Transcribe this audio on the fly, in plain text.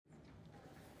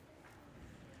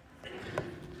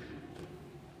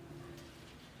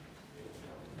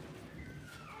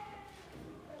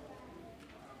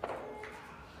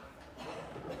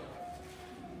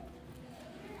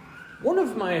One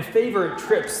of my favorite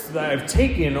trips that I've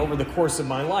taken over the course of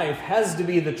my life has to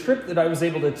be the trip that I was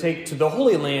able to take to the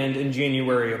Holy Land in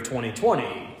January of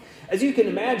 2020. As you can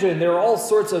imagine, there are all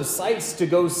sorts of sights to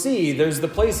go see. There's the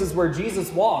places where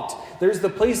Jesus walked. There's the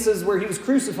places where he was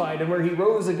crucified and where he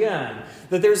rose again.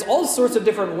 That there's all sorts of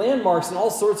different landmarks and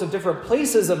all sorts of different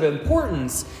places of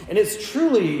importance. And it's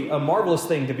truly a marvelous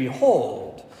thing to behold.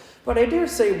 But I dare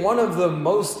say one of the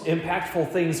most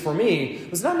impactful things for me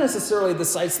was not necessarily the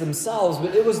sights themselves,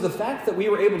 but it was the fact that we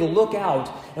were able to look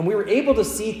out and we were able to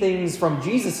see things from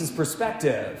Jesus'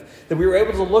 perspective. That we were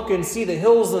able to look and see the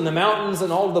hills and the mountains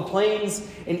and all of the plains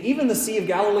and even the Sea of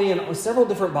Galilee and several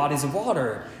different bodies of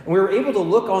water. And we were able to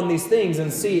look on these things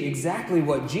and see exactly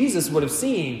what Jesus would have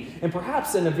seen, and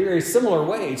perhaps in a very similar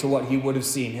way to what he would have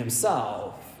seen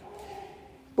himself.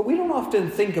 But we don't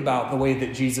often think about the way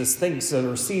that Jesus thinks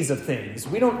or sees of things.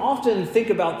 We don't often think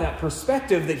about that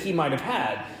perspective that he might have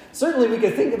had. Certainly we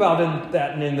could think about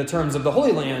that in the terms of the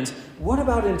Holy Land. What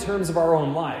about in terms of our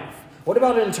own life? What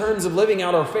about in terms of living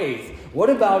out our faith?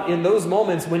 What about in those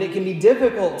moments when it can be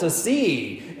difficult to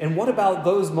see? And what about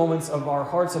those moments of our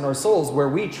hearts and our souls where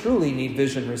we truly need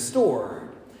vision restored?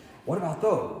 What about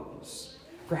those?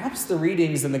 Perhaps the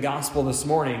readings in the gospel this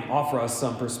morning offer us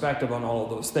some perspective on all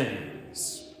of those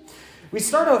things. We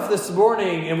start off this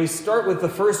morning and we start with the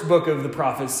first book of the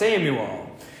prophet Samuel.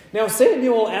 Now,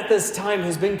 Samuel at this time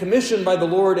has been commissioned by the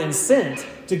Lord and sent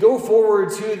to go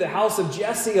forward to the house of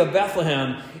Jesse of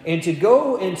Bethlehem and to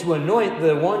go and to anoint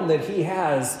the one that he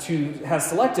has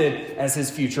selected as his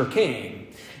future king.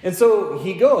 And so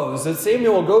he goes, and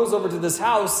Samuel goes over to this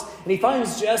house and he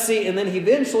finds Jesse, and then he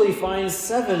eventually finds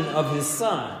 7 of his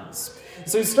sons.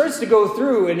 So he starts to go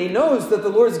through and he knows that the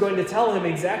Lord's going to tell him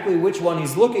exactly which one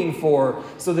he's looking for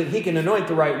so that he can anoint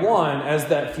the right one as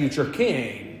that future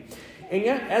king. And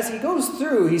yet, as he goes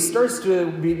through, he starts to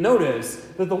notice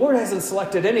that the Lord hasn't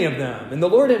selected any of them. And the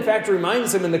Lord, in fact,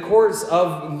 reminds him in the course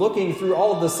of looking through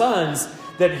all of the sons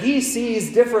that he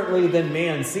sees differently than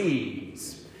man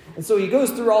sees. And so he goes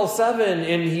through all 7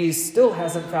 and he still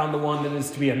hasn't found the one that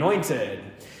is to be anointed.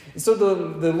 So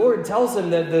the Lord tells him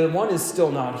that the one is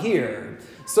still not here.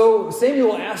 So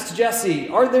Samuel asked Jesse,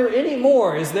 "Are there any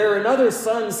more? Is there another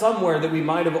son somewhere that we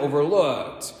might have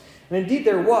overlooked?" And indeed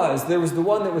there was. There was the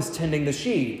one that was tending the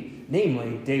sheep,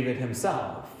 namely David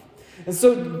himself. And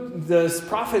so the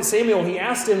prophet Samuel, he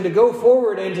asked him to go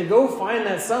forward and to go find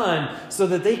that son so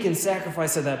that they can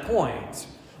sacrifice at that point.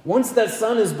 Once that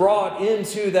son is brought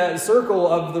into that circle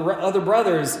of the other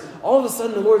brothers, all of a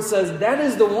sudden the Lord says, "That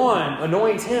is the one,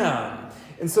 anoint him."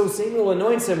 And so Samuel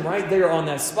anoints him right there on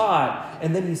that spot,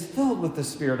 and then he's filled with the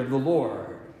Spirit of the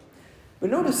Lord.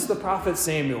 But notice the prophet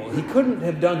Samuel, he couldn't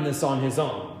have done this on his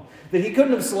own. That he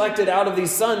couldn't have selected out of these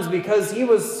sons because he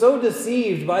was so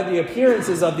deceived by the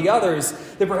appearances of the others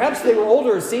that perhaps they were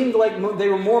older, seemed like they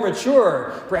were more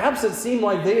mature. Perhaps it seemed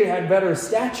like they had better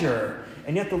stature.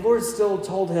 And yet the Lord still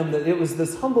told him that it was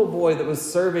this humble boy that was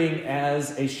serving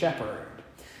as a shepherd.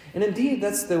 And indeed,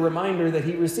 that's the reminder that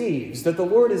he receives, that the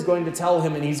Lord is going to tell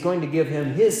him and he's going to give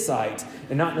him his sight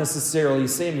and not necessarily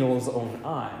Samuel's own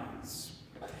eyes.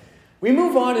 We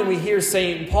move on and we hear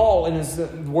St. Paul in his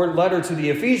letter to the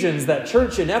Ephesians, that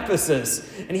church in Ephesus,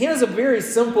 and he has a very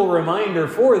simple reminder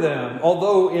for them,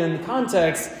 although in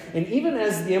context, and even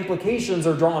as the implications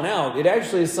are drawn out, it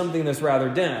actually is something that's rather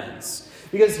dense.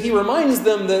 Because he reminds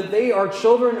them that they are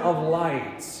children of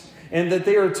light and that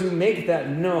they are to make that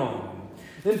known.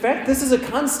 In fact, this is a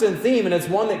constant theme, and it's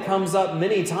one that comes up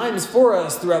many times for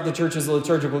us throughout the church's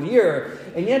liturgical year.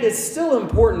 And yet it's still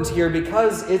important here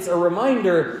because it's a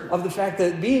reminder of the fact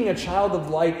that being a child of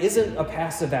light isn't a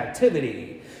passive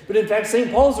activity. But in fact,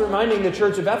 St. Paul's reminding the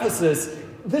church of Ephesus,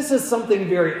 this is something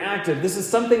very active. This is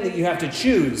something that you have to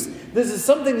choose. This is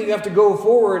something that you have to go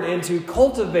forward and to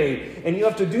cultivate. And you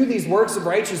have to do these works of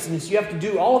righteousness. You have to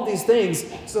do all of these things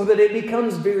so that it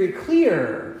becomes very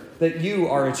clear that you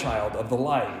are a child of the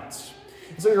light.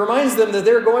 So he reminds them that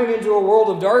they're going into a world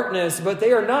of darkness, but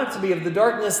they are not to be of the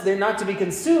darkness. They're not to be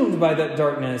consumed by that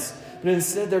darkness, but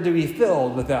instead they're to be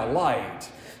filled with that light.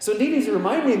 So indeed, he's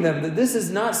reminding them that this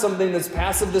is not something that's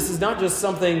passive. This is not just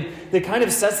something that kind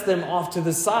of sets them off to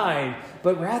the side,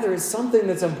 but rather it's something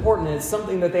that's important. It's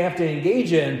something that they have to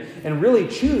engage in and really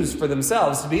choose for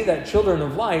themselves to be that children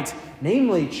of light,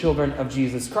 namely children of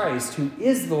Jesus Christ, who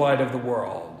is the light of the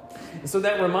world. And so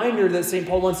that reminder that St.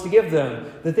 Paul wants to give them,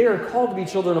 that they are called to be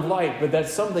children of light, but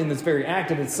that's something that's very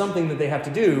active. It's something that they have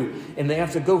to do, and they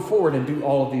have to go forward and do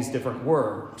all of these different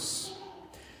works.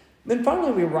 Then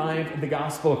finally we arrive at the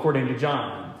Gospel according to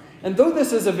John. And though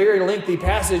this is a very lengthy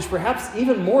passage, perhaps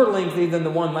even more lengthy than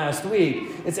the one last week,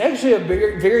 it's actually a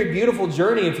very, very beautiful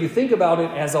journey if you think about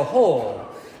it as a whole.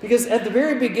 Because at the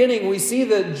very beginning, we see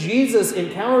that Jesus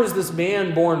encounters this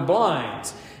man born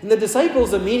blind. And the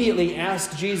disciples immediately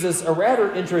ask Jesus a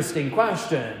rather interesting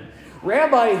question.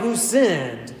 Rabbi, who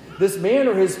sinned, this man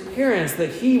or his parents,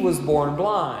 that he was born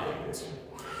blind?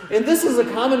 And this is a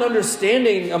common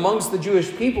understanding amongst the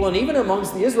Jewish people and even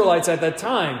amongst the Israelites at that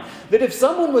time, that if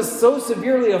someone was so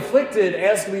severely afflicted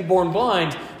as to be born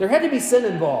blind, there had to be sin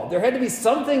involved. There had to be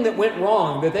something that went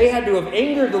wrong, that they had to have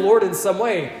angered the Lord in some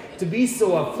way to be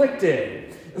so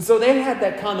afflicted. And so they had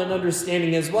that common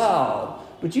understanding as well.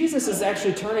 But Jesus is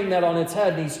actually turning that on its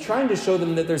head, and he's trying to show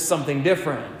them that there's something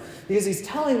different. Because he's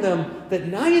telling them that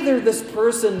neither this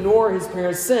person nor his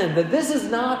parents sinned, that this is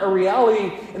not a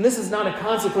reality and this is not a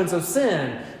consequence of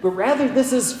sin, but rather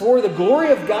this is for the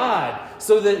glory of God,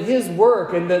 so that his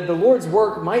work and that the Lord's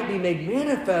work might be made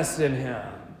manifest in him.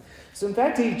 So in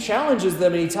fact, he challenges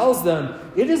them and he tells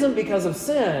them, it isn't because of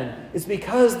sin, it's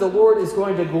because the Lord is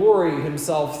going to glory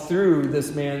himself through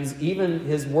this man's, even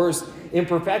his worst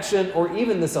imperfection or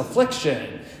even this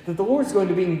affliction, that the Lord's going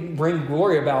to bring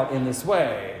glory about in this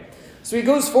way. So he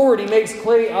goes forward, he makes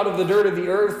clay out of the dirt of the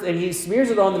earth, and he smears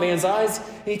it on the man's eyes,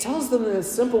 and he tells them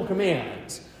this simple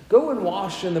command: go and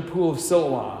wash in the pool of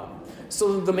Siloam.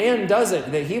 So the man does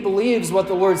it, that he believes what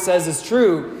the Lord says is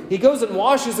true. He goes and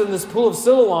washes in this pool of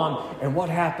Siloam, and what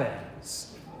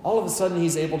happens? All of a sudden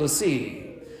he's able to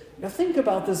see. Now think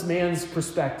about this man's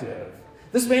perspective.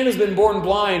 This man has been born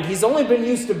blind. He's only been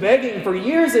used to begging for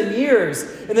years and years.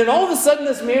 And then all of a sudden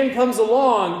this man comes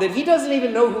along that he doesn't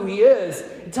even know who he is.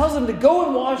 He tells him to go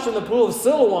and wash in the pool of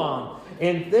Siloam.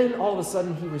 And then all of a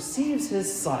sudden he receives his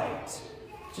sight.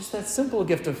 Just that simple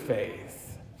gift of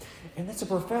faith. And it's a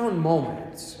profound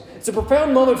moment. It's a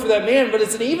profound moment for that man, but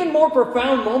it's an even more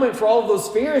profound moment for all of those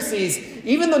Pharisees,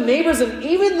 even the neighbors and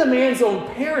even the man's own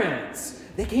parents.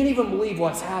 They can't even believe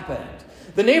what's happened.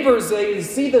 The neighbors, they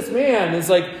see this man. It's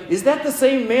like, is that the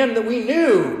same man that we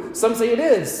knew? Some say it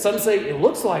is. Some say it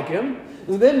looks like him.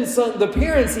 And then the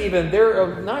parents even,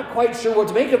 they're not quite sure what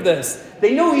to make of this.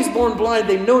 They know he's born blind.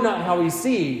 They know not how he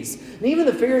sees. And even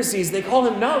the Pharisees, they call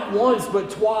him not once but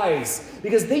twice,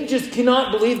 because they just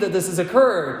cannot believe that this has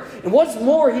occurred. And what's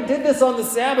more, he did this on the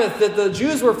Sabbath, that the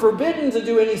Jews were forbidden to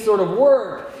do any sort of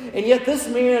work. And yet this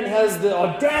man has the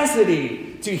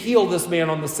audacity to heal this man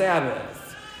on the Sabbath.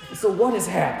 So what has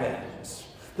happened?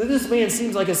 That this man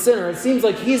seems like a sinner. It seems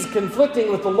like he's conflicting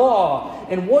with the law.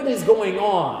 And what is going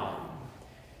on?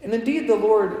 And indeed, the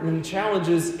Lord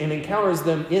challenges and encounters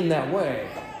them in that way.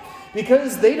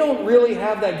 Because they don't really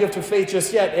have that gift of faith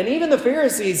just yet. And even the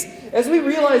Pharisees, as we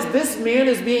realize this man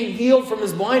is being healed from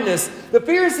his blindness, the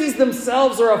Pharisees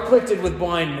themselves are afflicted with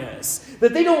blindness.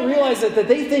 That they don't realize that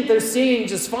they think they're seeing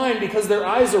just fine because their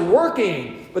eyes are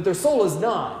working, but their soul is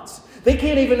not. They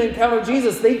can't even encounter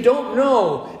Jesus. They don't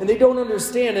know and they don't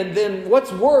understand. And then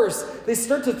what's worse, they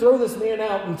start to throw this man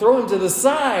out and throw him to the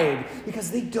side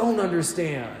because they don't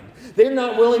understand. They're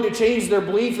not willing to change their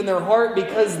belief in their heart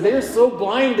because they're so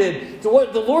blinded to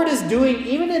what the Lord is doing,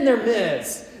 even in their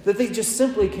midst, that they just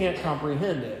simply can't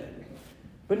comprehend it.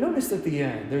 But notice at the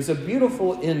end, there's a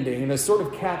beautiful ending and a sort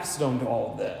of capstone to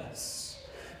all of this.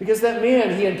 Because that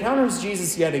man, he encounters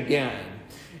Jesus yet again.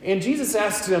 And Jesus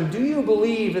asks him, do you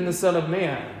believe in the Son of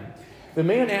Man? The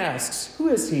man asks, who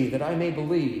is he that I may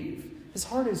believe? His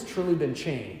heart has truly been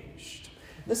changed.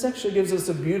 This actually gives us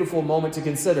a beautiful moment to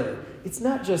consider. It's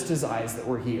not just his eyes that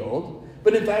were healed,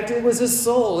 but in fact it was his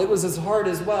soul, it was his heart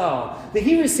as well. That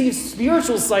he received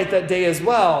spiritual sight that day as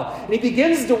well. And he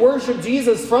begins to worship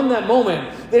Jesus from that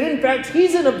moment. That in fact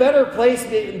he's in a better place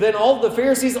than all the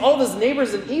Pharisees, all of his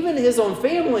neighbors, and even his own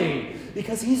family.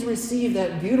 Because he's received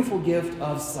that beautiful gift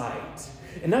of sight.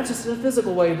 And not just in a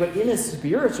physical way, but in a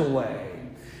spiritual way.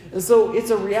 And so it's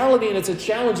a reality and it's a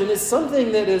challenge. And it's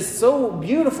something that is so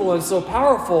beautiful and so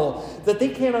powerful that they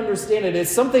can't understand it.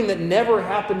 It's something that never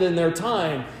happened in their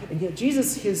time. And yet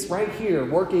Jesus is right here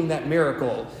working that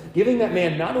miracle. Giving that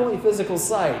man not only physical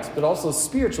sight, but also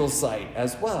spiritual sight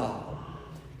as well.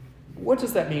 What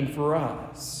does that mean for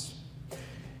us?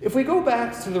 If we go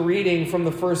back to the reading from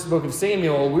the first book of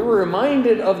Samuel, we were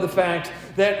reminded of the fact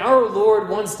that our Lord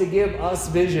wants to give us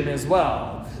vision as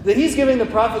well. That he's giving the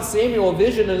prophet Samuel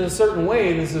vision in a certain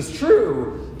way, and this is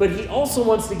true, but he also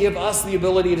wants to give us the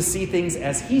ability to see things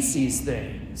as he sees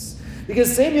things.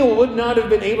 Because Samuel would not have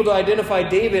been able to identify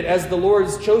David as the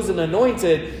Lord's chosen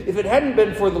anointed if it hadn't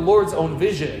been for the Lord's own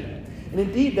vision. And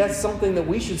indeed, that's something that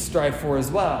we should strive for as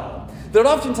well. That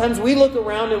oftentimes we look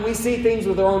around and we see things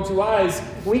with our own two eyes,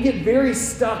 and we get very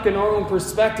stuck in our own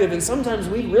perspective, and sometimes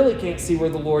we really can't see where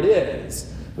the Lord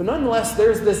is. But nonetheless,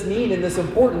 there's this need and this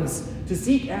importance to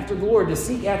seek after the Lord, to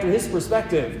seek after His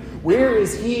perspective. Where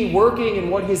is He working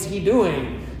and what is He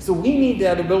doing? So we need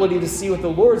that ability to see with the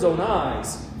Lord's own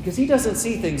eyes, because He doesn't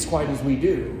see things quite as we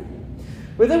do.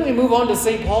 But then we move on to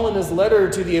St. Paul in his letter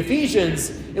to the Ephesians,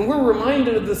 and we're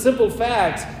reminded of the simple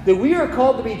fact that we are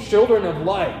called to be children of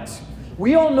light.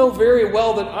 We all know very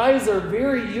well that eyes are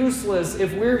very useless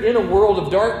if we're in a world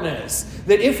of darkness.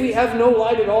 That if we have no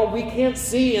light at all, we can't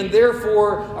see, and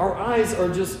therefore our eyes are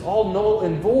just all null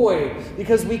and void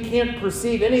because we can't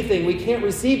perceive anything. We can't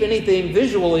receive anything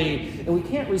visually, and we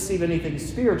can't receive anything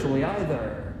spiritually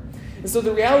either. And so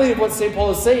the reality of what St. Paul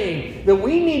is saying, that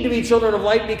we need to be children of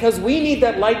light because we need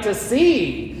that light to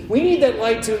see. We need that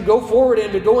light to go forward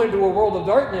and to go into a world of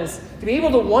darkness, to be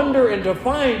able to wonder and to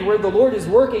find where the Lord is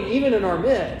working even in our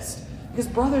midst. Because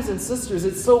brothers and sisters,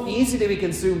 it's so easy to be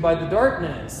consumed by the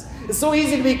darkness. It's so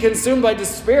easy to be consumed by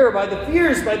despair, by the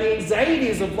fears, by the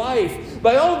anxieties of life,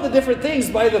 by all of the different things,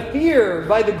 by the fear,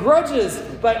 by the grudges,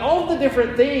 by all of the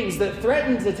different things that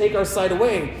threaten to take our sight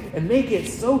away and make it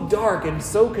so dark and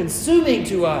so consuming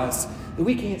to us that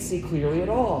we can't see clearly at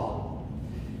all.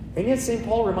 And yet St.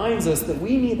 Paul reminds us that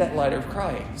we need that light of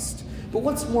Christ. But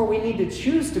what's more, we need to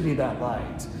choose to be that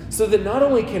light, so that not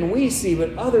only can we see,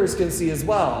 but others can see as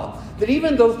well. That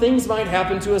even though things might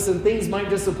happen to us and things might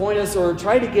disappoint us or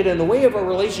try to get in the way of our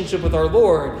relationship with our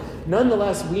Lord,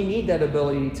 nonetheless, we need that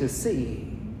ability to see.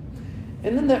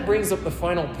 And then that brings up the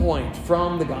final point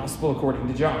from the Gospel according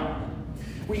to John.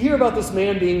 We hear about this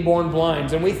man being born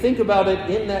blind, and we think about it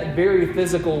in that very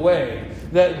physical way,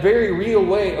 that very real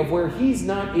way of where he's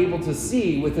not able to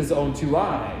see with his own two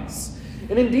eyes.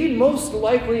 And indeed, most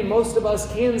likely, most of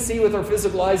us can see with our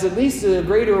physical eyes, at least to a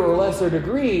greater or lesser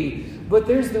degree. But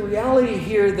there's the reality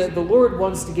here that the Lord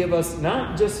wants to give us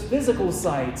not just physical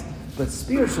sight, but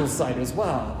spiritual sight as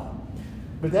well.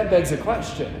 But that begs a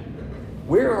question.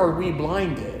 Where are we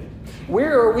blinded?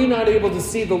 Where are we not able to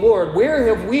see the Lord?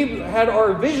 Where have we had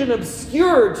our vision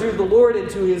obscured to the Lord and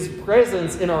to His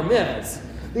presence in our midst?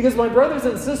 Because my brothers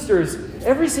and sisters,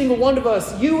 every single one of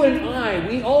us, you and I,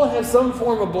 we all have some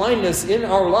form of blindness in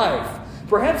our life.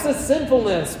 Perhaps it's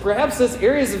sinfulness, perhaps it's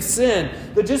areas of sin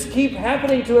that just keep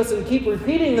happening to us and keep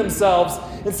repeating themselves.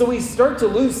 And so we start to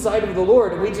lose sight of the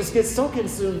Lord and we just get so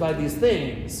consumed by these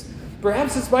things.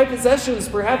 Perhaps it's by possessions,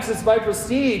 perhaps it's by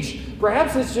prestige,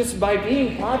 perhaps it's just by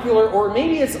being popular, or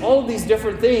maybe it's all of these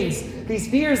different things, these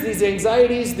fears, these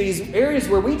anxieties, these areas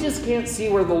where we just can't see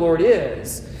where the Lord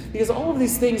is. Because all of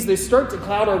these things, they start to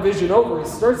cloud our vision over. It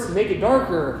starts to make it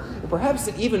darker. And perhaps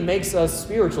it even makes us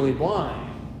spiritually blind.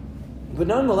 But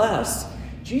nonetheless,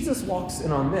 Jesus walks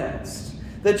in our midst.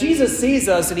 That Jesus sees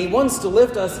us and He wants to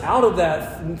lift us out of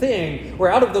that thing, or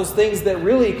out of those things that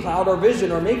really cloud our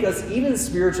vision or make us even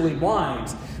spiritually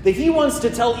blind. That He wants to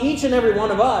tell each and every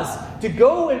one of us to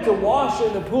go and to wash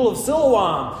in the pool of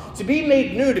Siloam, to be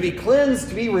made new, to be cleansed,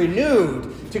 to be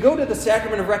renewed, to go to the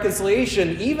sacrament of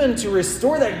reconciliation, even to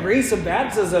restore that grace of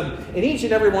baptism in each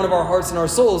and every one of our hearts and our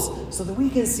souls, so that we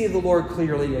can see the Lord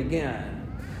clearly again.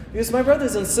 Because my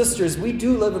brothers and sisters, we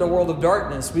do live in a world of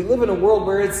darkness. We live in a world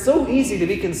where it's so easy to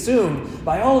be consumed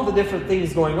by all of the different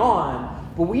things going on.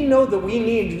 But we know that we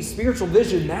need spiritual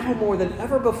vision now more than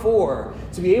ever before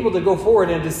to be able to go forward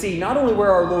and to see not only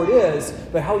where our Lord is,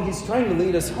 but how He's trying to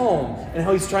lead us home and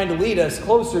how He's trying to lead us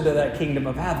closer to that kingdom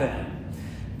of heaven.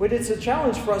 But it's a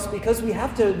challenge for us because we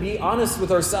have to be honest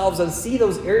with ourselves and see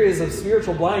those areas of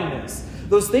spiritual blindness,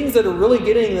 those things that are really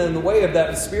getting in the way of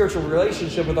that spiritual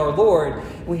relationship with our Lord.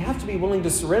 We have to be willing to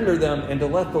surrender them and to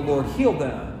let the Lord heal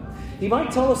them. He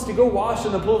might tell us to go wash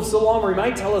in the pool of Siloam, or He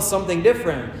might tell us something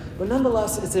different. But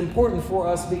nonetheless, it's important for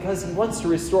us because He wants to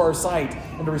restore our sight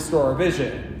and to restore our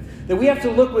vision. That we have to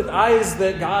look with eyes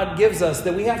that God gives us,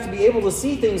 that we have to be able to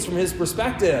see things from His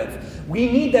perspective.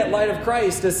 We need that light of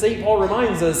Christ, as St. Paul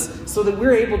reminds us, so that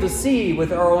we're able to see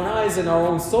with our own eyes and our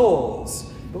own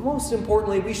souls. But most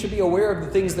importantly, we should be aware of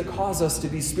the things that cause us to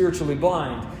be spiritually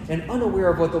blind and unaware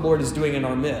of what the Lord is doing in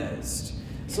our midst.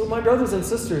 So my brothers and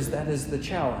sisters, that is the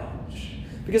challenge.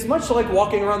 Because much like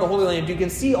walking around the Holy Land, you can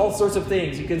see all sorts of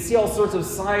things. You can see all sorts of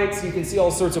sights. You can see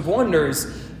all sorts of wonders.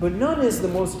 But none is the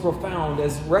most profound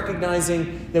as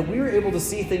recognizing that we are able to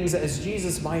see things as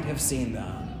Jesus might have seen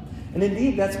them. And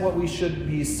indeed, that's what we should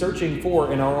be searching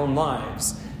for in our own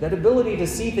lives. That ability to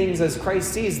see things as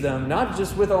Christ sees them, not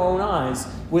just with our own eyes,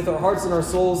 with our hearts and our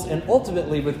souls, and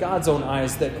ultimately with God's own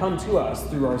eyes that come to us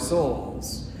through our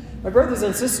souls. My brothers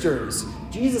and sisters,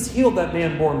 Jesus healed that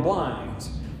man born blind.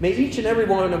 May each and every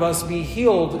one of us be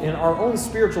healed in our own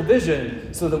spiritual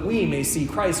vision so that we may see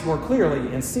Christ more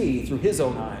clearly and see through his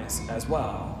own eyes as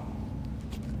well.